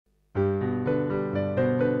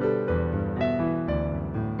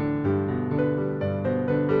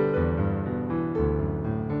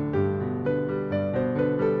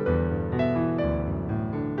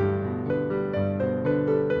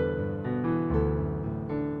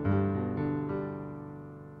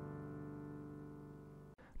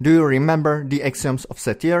Do you remember the axioms of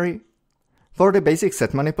set theory? For the basic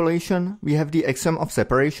set manipulation, we have the axiom of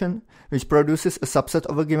separation, which produces a subset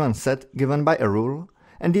of a given set given by a rule,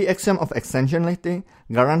 and the axiom of extensionality,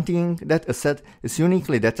 guaranteeing that a set is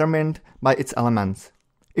uniquely determined by its elements.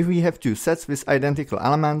 If we have two sets with identical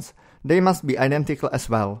elements, they must be identical as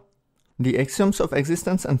well. The axioms of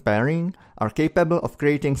existence and pairing are capable of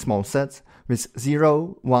creating small sets with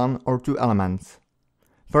 0, 1, or 2 elements.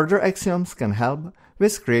 Further axioms can help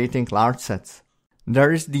with creating large sets.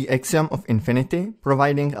 There is the axiom of infinity,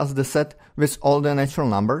 providing us the set with all the natural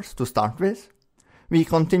numbers to start with. We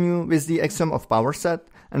continue with the axiom of power set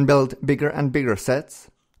and build bigger and bigger sets.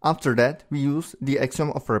 After that, we use the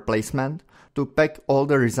axiom of replacement to pack all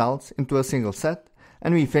the results into a single set,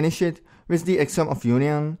 and we finish it with the axiom of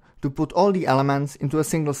union to put all the elements into a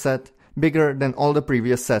single set bigger than all the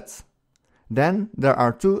previous sets. Then there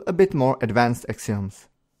are two a bit more advanced axioms.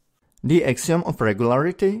 The axiom of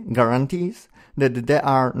regularity guarantees that there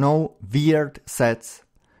are no weird sets.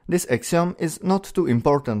 This axiom is not too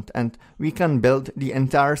important and we can build the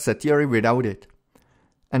entire set theory without it.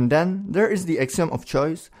 And then there is the axiom of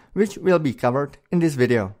choice, which will be covered in this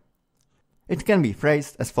video. It can be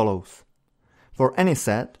phrased as follows. For any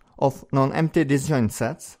set of non-empty disjoint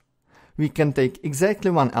sets, we can take exactly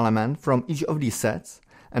one element from each of these sets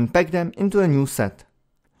and pack them into a new set.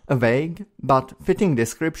 A vague but fitting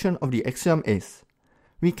description of the axiom is: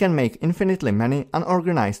 we can make infinitely many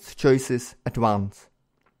unorganized choices at once.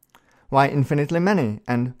 Why infinitely many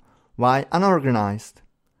and why unorganized?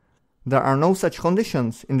 There are no such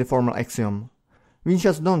conditions in the formal axiom. We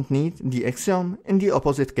just don't need the axiom in the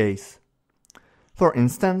opposite case. For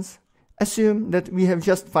instance, assume that we have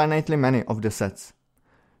just finitely many of the sets.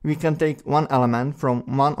 We can take one element from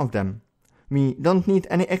one of them. We don't need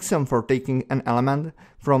any axiom for taking an element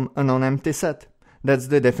from a non-empty set. That's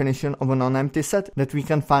the definition of a non-empty set, that we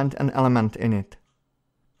can find an element in it.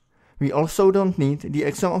 We also don't need the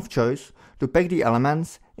axiom of choice to pack the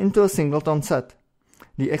elements into a singleton set.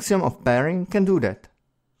 The axiom of pairing can do that.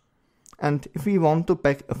 And if we want to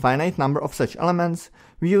pack a finite number of such elements,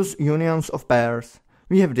 we use unions of pairs.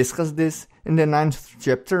 We have discussed this in the 9th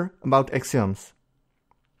chapter about axioms.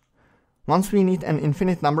 Once we need an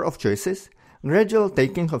infinite number of choices, gradual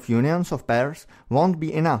taking of unions of pairs won't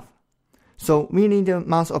be enough. So we need a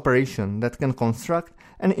mass operation that can construct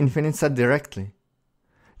an infinite set directly.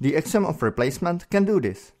 The axiom of replacement can do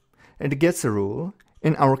this. It gets a rule,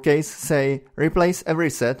 in our case say replace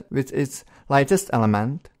every set with its lightest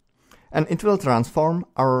element, and it will transform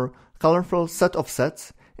our colorful set of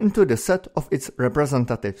sets into the set of its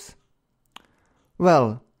representatives.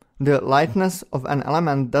 Well, the lightness of an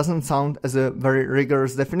element doesn't sound as a very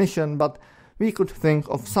rigorous definition, but we could think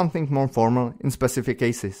of something more formal in specific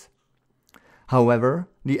cases. However,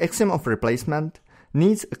 the axiom of replacement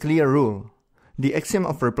needs a clear rule. The axiom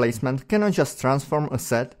of replacement cannot just transform a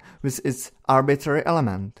set with its arbitrary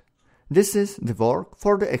element. This is the work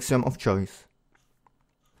for the axiom of choice.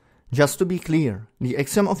 Just to be clear, the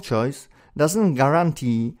axiom of choice doesn't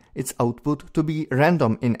guarantee its output to be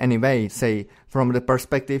random in any way, say, from the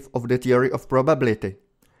perspective of the theory of probability.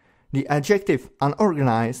 The adjective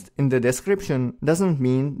unorganized in the description doesn't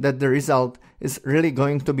mean that the result is really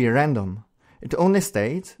going to be random. It only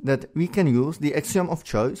states that we can use the axiom of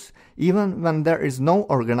choice even when there is no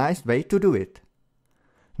organized way to do it.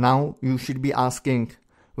 Now you should be asking,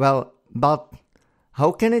 well, but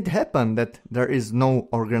how can it happen that there is no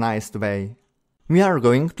organized way? We are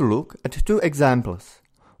going to look at two examples,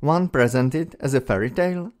 one presented as a fairy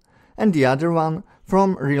tale and the other one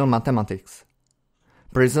from real mathematics.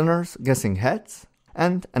 Prisoners guessing heads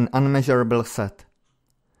and an unmeasurable set.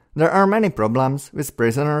 There are many problems with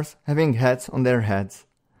prisoners having heads on their heads.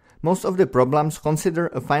 Most of the problems consider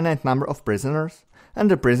a finite number of prisoners,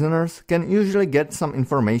 and the prisoners can usually get some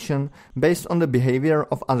information based on the behavior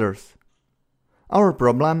of others. Our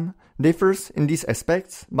problem differs in these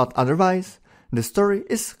aspects, but otherwise, the story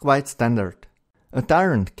is quite standard. A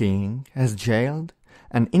tyrant king has jailed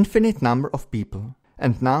an infinite number of people,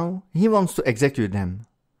 and now he wants to execute them.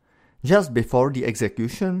 Just before the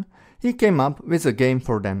execution, he came up with a game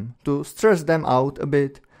for them to stress them out a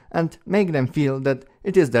bit and make them feel that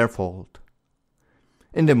it is their fault.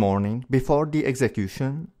 In the morning, before the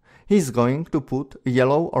execution, he is going to put a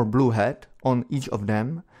yellow or blue hat on each of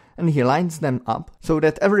them, and he lines them up so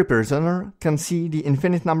that every prisoner can see the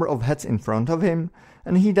infinite number of heads in front of him,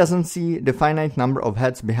 and he doesn't see the finite number of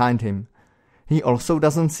heads behind him. He also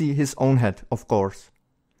doesn't see his own head, of course.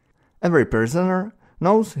 Every prisoner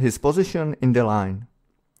knows his position in the line.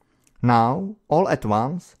 Now, all at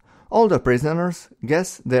once, all the prisoners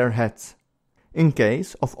guess their heads. In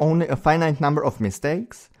case of only a finite number of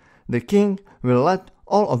mistakes, the king will let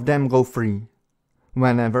all of them go free.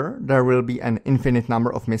 Whenever there will be an infinite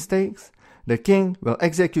number of mistakes, the king will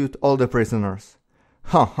execute all the prisoners.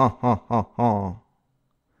 Ha ha ha ha ha.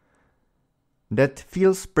 That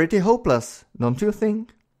feels pretty hopeless, don't you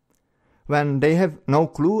think? When they have no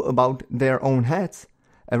clue about their own heads,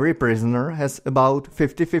 every prisoner has about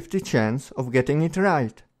 50-50 chance of getting it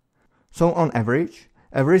right. So on average,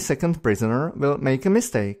 every second prisoner will make a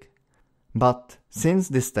mistake. But since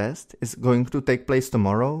this test is going to take place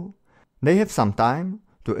tomorrow, they have some time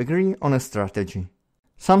to agree on a strategy.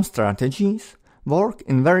 Some strategies work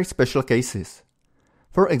in very special cases.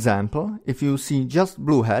 For example, if you see just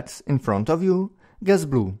blue heads in front of you, guess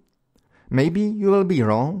blue. Maybe you will be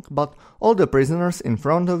wrong, but all the prisoners in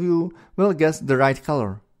front of you will guess the right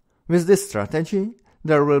color. With this strategy,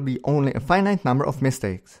 there will be only a finite number of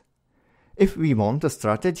mistakes. If we want a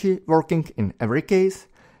strategy working in every case,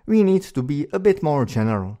 we need to be a bit more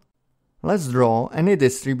general. Let's draw any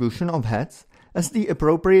distribution of heads as the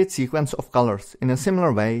appropriate sequence of colors in a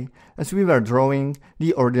similar way as we were drawing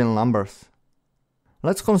the ordinal numbers.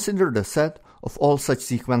 Let's consider the set of all such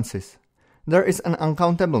sequences. There is an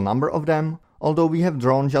uncountable number of them, although we have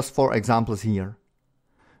drawn just 4 examples here.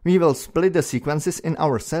 We will split the sequences in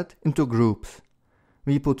our set into groups.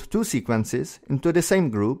 We put 2 sequences into the same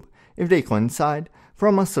group if they coincide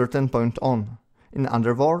from a certain point on. In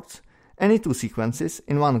other words, any 2 sequences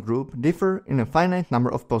in one group differ in a finite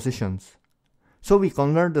number of positions. So we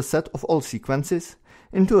convert the set of all sequences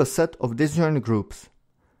into a set of disjoint groups.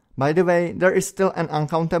 By the way, there is still an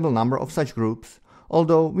uncountable number of such groups,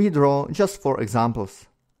 although we draw just 4 examples.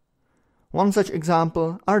 One such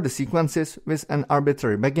example are the sequences with an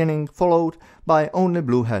arbitrary beginning followed by only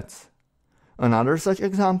blue heads. Another such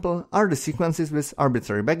example are the sequences with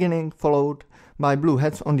arbitrary beginning followed by blue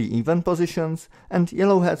heads on the even positions and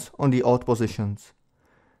yellow heads on the odd positions.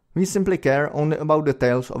 We simply care only about the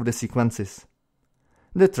tails of the sequences.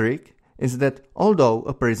 The trick is that although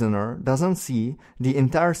a prisoner doesn't see the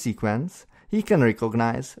entire sequence, he can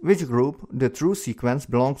recognize which group the true sequence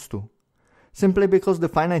belongs to, simply because the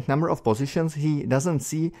finite number of positions he doesn't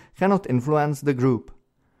see cannot influence the group.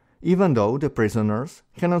 Even though the prisoners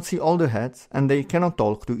cannot see all the heads and they cannot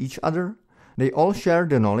talk to each other, they all share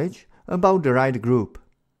the knowledge about the right group.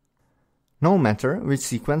 No matter which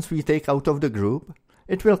sequence we take out of the group,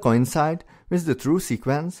 it will coincide with the true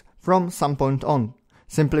sequence from some point on,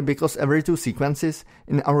 simply because every 2 sequences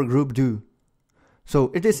in our group do.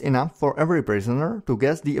 So it is enough for every prisoner to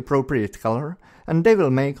guess the appropriate color, and they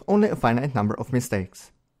will make only a finite number of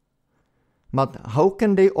mistakes. But how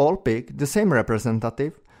can they all pick the same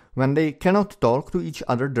representative when they cannot talk to each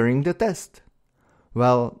other during the test?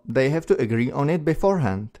 Well, they have to agree on it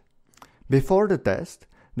beforehand. Before the test,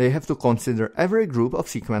 they have to consider every group of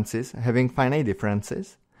sequences having finite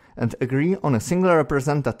differences and agree on a single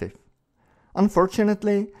representative.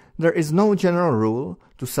 Unfortunately, there is no general rule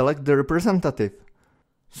to select the representative.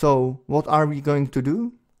 So, what are we going to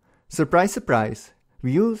do? Surprise, surprise,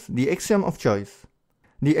 we use the axiom of choice.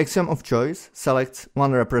 The axiom of choice selects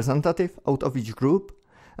one representative out of each group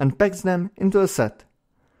and packs them into a set.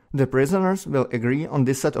 The prisoners will agree on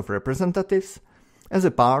this set of representatives as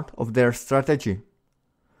a part of their strategy.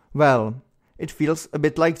 Well, it feels a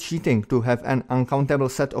bit like cheating to have an uncountable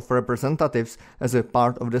set of representatives as a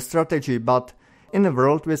part of the strategy, but in a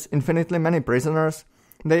world with infinitely many prisoners,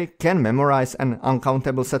 they can memorize an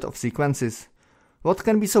uncountable set of sequences. What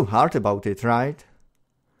can be so hard about it, right?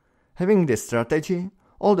 Having this strategy,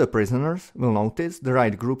 all the prisoners will notice the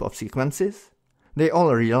right group of sequences. They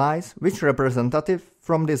all realize which representative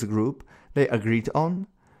from this group they agreed on,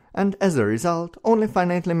 and as a result, only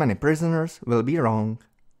finitely many prisoners will be wrong.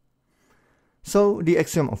 So the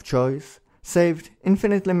axiom of choice saved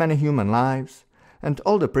infinitely many human lives, and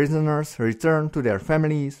all the prisoners returned to their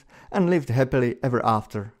families and lived happily ever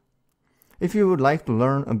after. If you would like to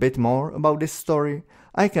learn a bit more about this story,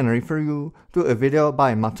 I can refer you to a video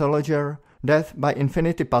by Mathologer, Death by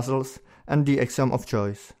Infinity Puzzles and the Axiom of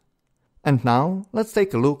Choice. And now, let's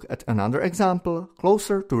take a look at another example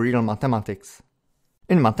closer to real mathematics.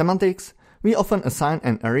 In mathematics, we often assign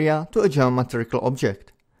an area to a geometrical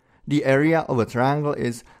object. The area of a triangle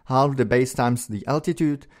is half the base times the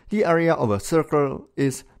altitude, the area of a circle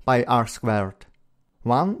is pi r squared.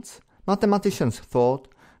 Once, mathematicians thought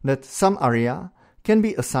that some area can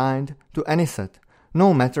be assigned to any set,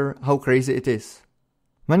 no matter how crazy it is.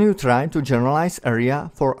 When you try to generalize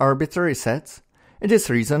area for arbitrary sets, it is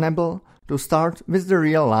reasonable to start with the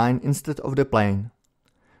real line instead of the plane.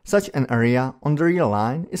 Such an area on the real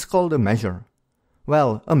line is called a measure.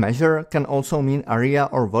 Well, a measure can also mean area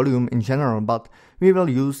or volume in general, but we will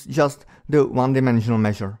use just the one-dimensional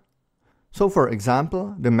measure. So for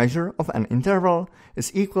example, the measure of an interval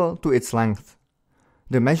is equal to its length.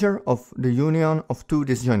 The measure of the union of two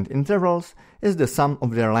disjoint intervals is the sum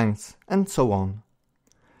of their lengths, and so on.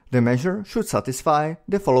 The measure should satisfy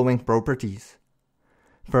the following properties.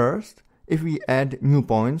 First, if we add new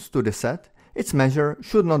points to the set, its measure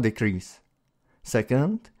should not decrease.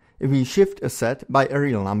 Second, if we shift a set by a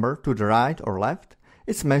real number to the right or left,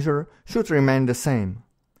 its measure should remain the same.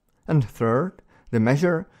 And third, the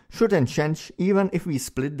measure shouldn't change even if we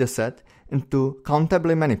split the set into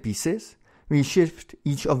countably many pieces. We shift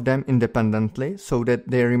each of them independently so that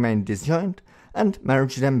they remain disjoint and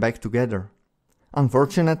merge them back together.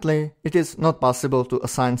 Unfortunately, it is not possible to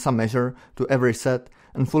assign some measure to every set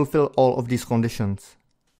and fulfill all of these conditions.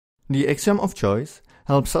 The axiom of choice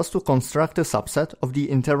helps us to construct a subset of the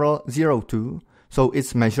interval 0, 2, so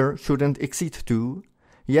its measure shouldn't exceed 2,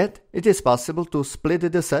 yet it is possible to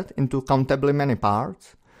split the set into countably many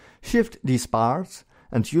parts, shift these parts,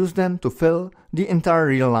 and use them to fill the entire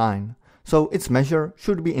real line, so its measure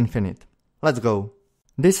should be infinite. Let's go.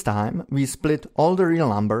 This time we split all the real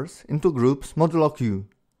numbers into groups modulo q.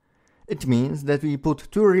 It means that we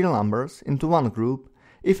put two real numbers into one group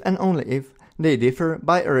if and only if they differ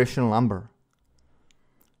by a rational number.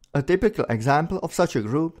 A typical example of such a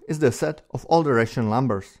group is the set of all the rational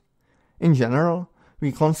numbers. In general,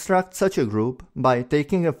 we construct such a group by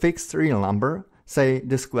taking a fixed real number, say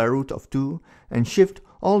the square root of 2, and shift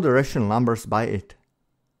all the rational numbers by it.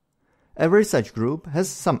 Every such group has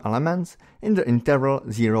some elements in the interval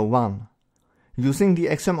 0, 1. Using the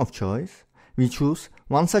axiom of choice, we choose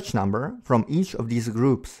one such number from each of these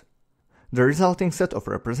groups. The resulting set of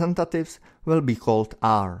representatives will be called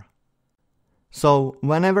R. So,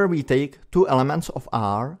 whenever we take two elements of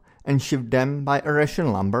R and shift them by a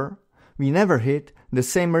rational number, we never hit the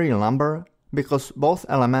same real number because both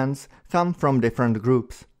elements come from different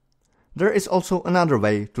groups. There is also another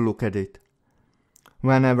way to look at it.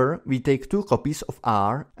 Whenever we take two copies of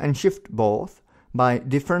R and shift both by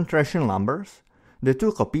different rational numbers, the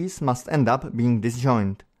two copies must end up being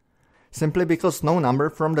disjoint, simply because no number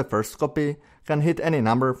from the first copy can hit any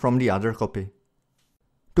number from the other copy.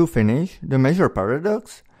 To finish the measure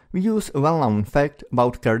paradox, we use a well-known fact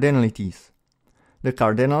about cardinalities. The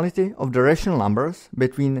cardinality of the rational numbers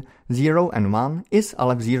between 0 and 1 is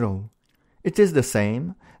Aleph 0. It is the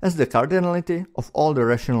same as the cardinality of all the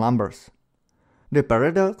rational numbers. The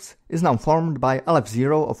paradox is now formed by Aleph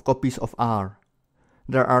 0 of copies of R.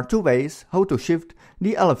 There are two ways how to shift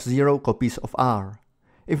the Aleph 0 copies of R.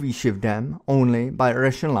 If we shift them only by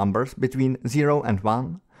rational numbers between 0 and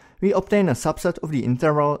 1, we obtain a subset of the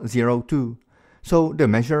interval 0, 2, so the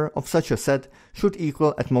measure of such a set should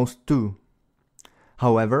equal at most 2.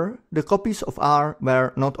 However, the copies of R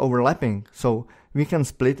were not overlapping, so we can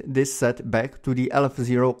split this set back to the Aleph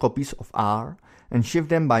 0 copies of R and shift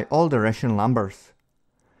them by all the rational numbers.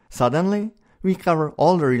 Suddenly, we cover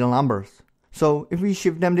all the real numbers, so if we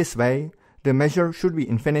shift them this way, the measure should be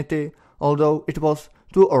infinity, although it was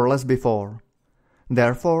 2 or less before.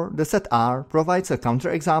 Therefore, the set R provides a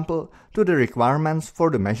counterexample to the requirements for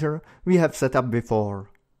the measure we have set up before.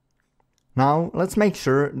 Now, let's make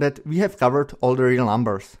sure that we have covered all the real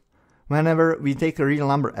numbers. Whenever we take a real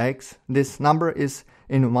number x, this number is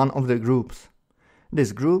in one of the groups.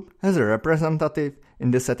 This group has a representative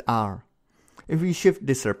in the set R. If we shift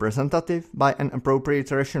this representative by an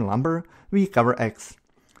appropriate rational number, we cover x.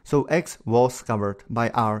 So x was covered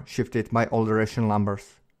by R shifted by all the rational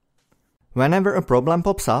numbers. Whenever a problem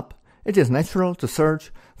pops up, it is natural to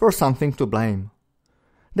search for something to blame.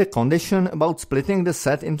 The condition about splitting the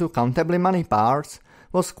set into countably many parts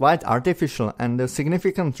was quite artificial, and a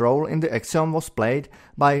significant role in the axiom was played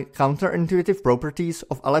by counterintuitive properties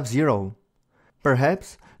of Aleph 0.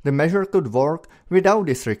 Perhaps the measure could work without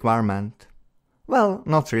this requirement. Well,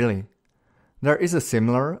 not really. There is a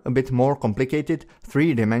similar, a bit more complicated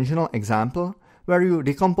three-dimensional example where you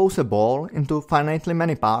decompose a ball into finitely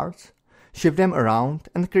many parts, shift them around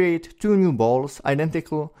and create two new balls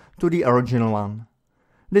identical to the original one.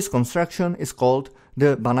 This construction is called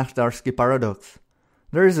the Banach-Tarski paradox.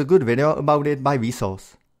 There is a good video about it by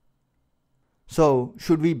Vsauce. So,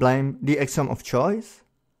 should we blame the axiom of choice?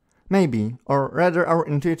 Maybe, or rather our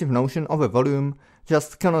intuitive notion of a volume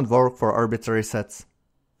just cannot work for arbitrary sets.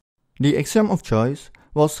 The axiom of choice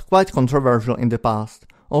was quite controversial in the past,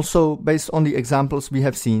 also based on the examples we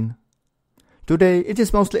have seen. Today it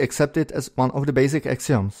is mostly accepted as one of the basic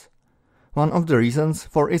axioms. One of the reasons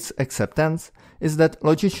for its acceptance is that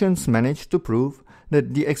logicians managed to prove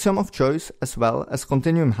that the axiom of choice as well as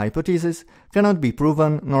continuum hypothesis cannot be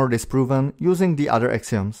proven nor disproven using the other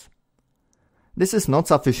axioms. This is not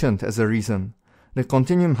sufficient as a reason. the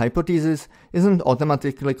continuum hypothesis isn't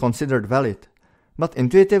automatically considered valid, but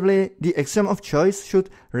intuitively the axiom of choice should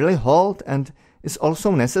really hold and is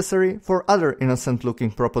also necessary for other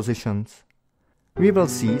innocent-looking propositions. We will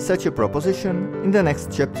see such a proposition in the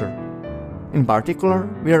next chapter. In particular,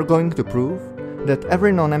 we are going to prove that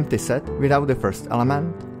every non-empty set without the first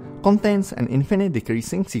element contains an infinite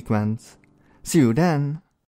decreasing sequence. See you then!